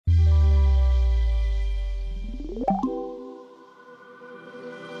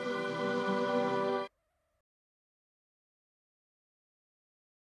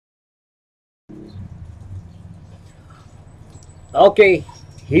Okay,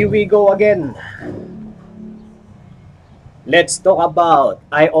 here we go again. Let's talk about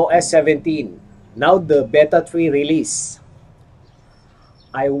iOS 17. Now the beta 3 release.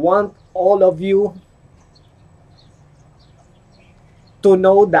 I want all of you to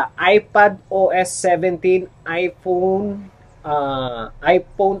know the iPad OS 17, iPhone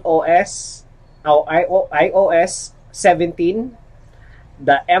OS, iOS 17,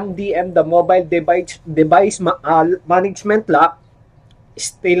 the MDM, the mobile device management lock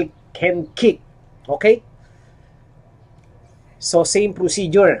still can kick. Okay? So same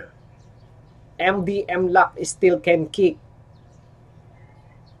procedure. MDM lock still can kick.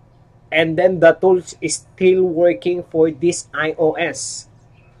 And then the tools is still working for this iOS.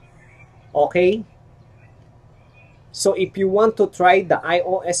 Okay? So if you want to try the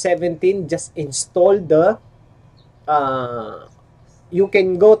iOS 17, just install the you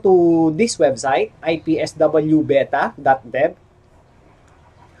can go to this website, ipswbeta.dev.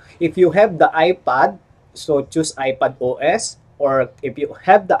 If you have the iPad, so choose iPad OS, or if you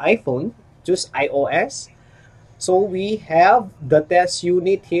have the iPhone, choose iOS. So we have the test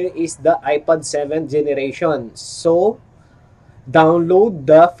unit here is the iPad 7th generation. So download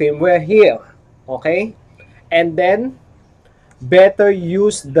the firmware here. Okay? And then better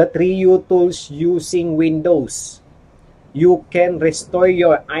use the 3U tools using Windows. You can restore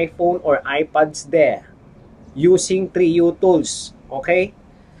your iPhone or iPads there using 3U tools. Okay?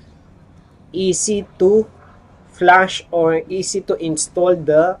 Easy to flash or easy to install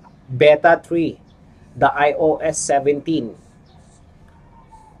the beta 3, the iOS 17.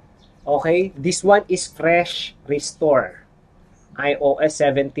 Okay? This one is fresh restore. iOS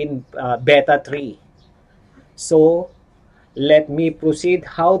 17 beta 3. So, let me proceed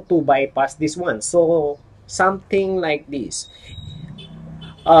how to bypass this one. So, something like this.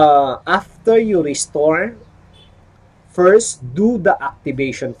 After you restore, first do the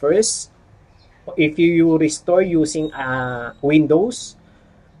activation first. If you restore using Windows,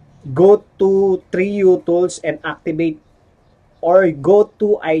 go to 3U tools and activate, or go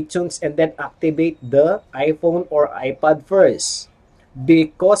to iTunes and then activate the iPhone or iPad first.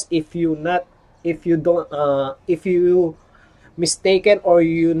 Because if you mistaken or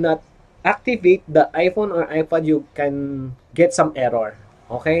you not activate the iPhone or iPad, you can get some error.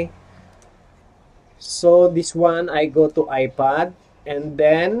 Okay? So this one, I go to iPad and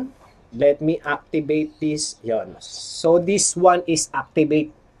then let me activate this. Yon. So this one is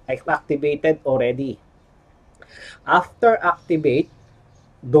activated already. After activate,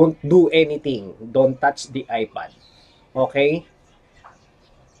 don't do anything. Don't touch the iPad. Okay?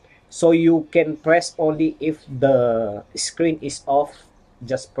 So you can press only if the screen is off.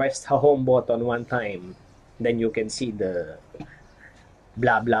 Just press the home button one time. Then you can see the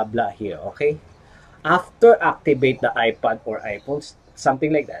blah blah blah here. Okay? After activate the iPad or iPhones,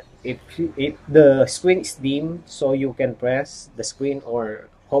 something like that. If the screen is dim, so you can press the screen or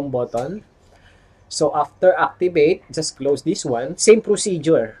home button. So after activate, just close this one. Same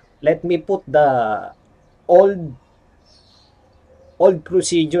procedure. Let me put the old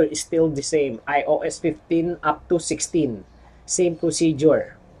procedure is still the same. iOS 15 up to 16. Same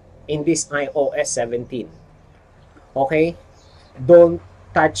procedure in this iOS 17. Okay? Don't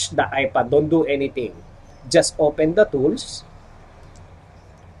touch the iPad. Don't do anything. Just open the tools.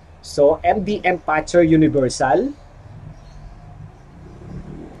 So, MDM Patcher Universal.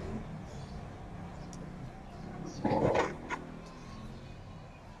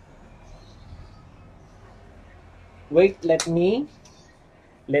 Wait, let me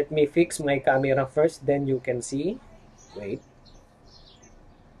fix my camera first, then you can see. Wait.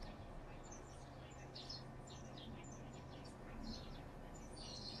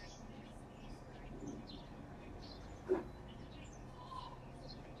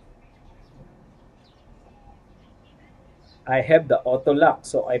 I have the auto lock,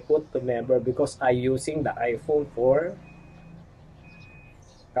 so I put remember because I using the iPhone for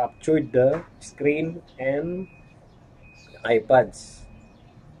capture the screen and iPads.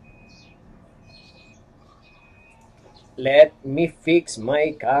 Let me fix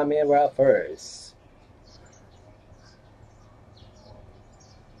my camera first.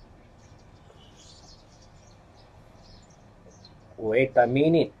 Wait a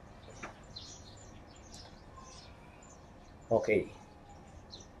minute. Okay.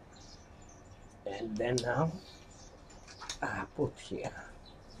 And then now, put here.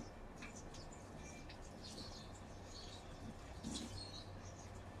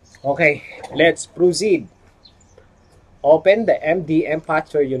 Okay, let's proceed. Open the MDM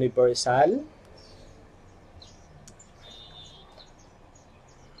Patcher Universal.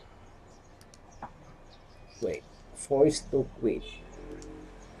 Wait, forced to quit.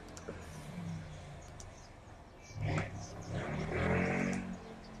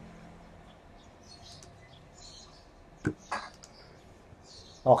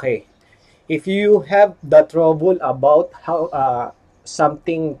 Okay. If you have the trouble about how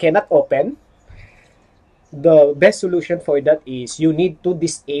something cannot open, the best solution for that is you need to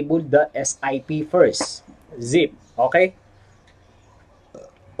disable the SIP first. Zip. Okay?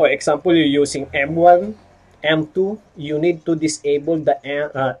 For example, you're using M1, M2, you need to disable the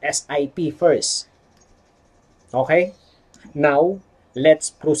SIP first. Okay? Now, let's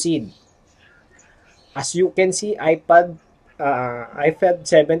proceed. As you can see, iPad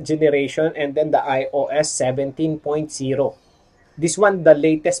 7th generation and then the iOS 17.0. This one, the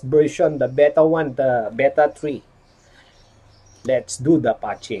latest version, the beta 1, the beta 3. Let's do the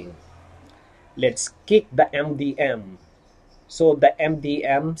patching. Let's kick the MDM. So the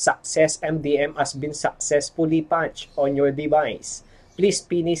MDM has been successfully patched on your device. Please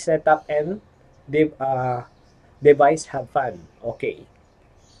finish setup and device have fun. Okay.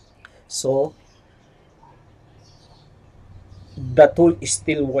 So the tool is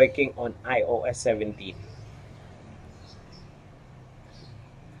still working on iOS 17.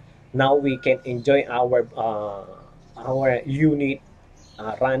 Now we can enjoy our unit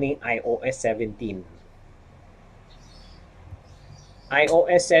running iOS 17.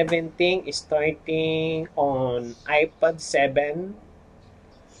 iOS 17 is starting on iPad 7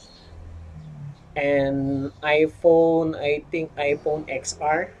 and iPhone, I think iPhone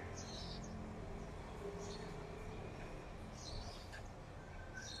XR.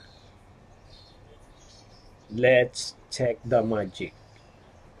 Let's check the magic.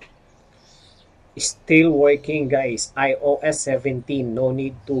 Still working, guys. iOS 17. No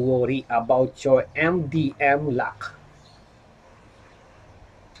need to worry about your MDM lock.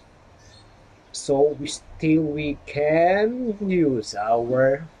 So we can use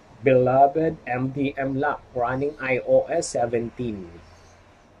our beloved MDM lock running iOS 17.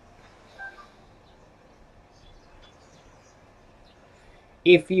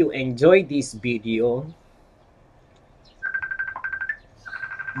 If you enjoy this video,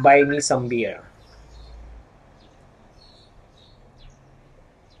 buy me some beer.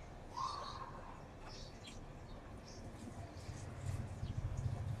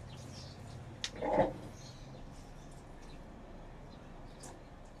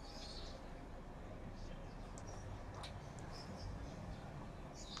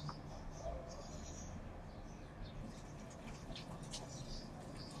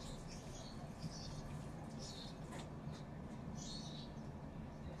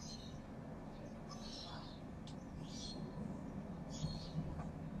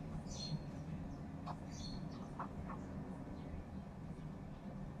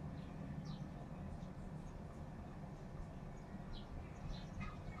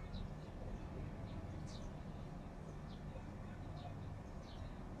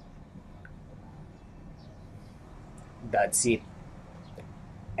 That's it.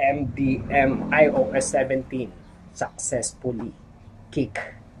 MDM iOS 17 successfully kick.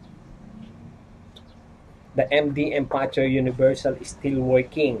 The MDM patcher universal is still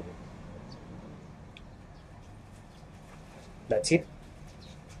working. That's it.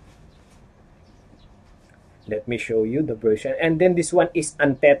 Let me show you the version. And then this one is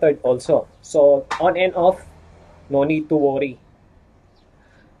untethered also. So on and off, no need to worry.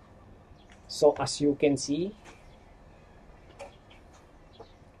 So as you can see,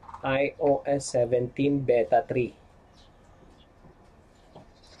 iOS 17 beta 3.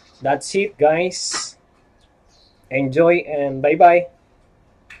 That's it, guys. Enjoy and bye-bye.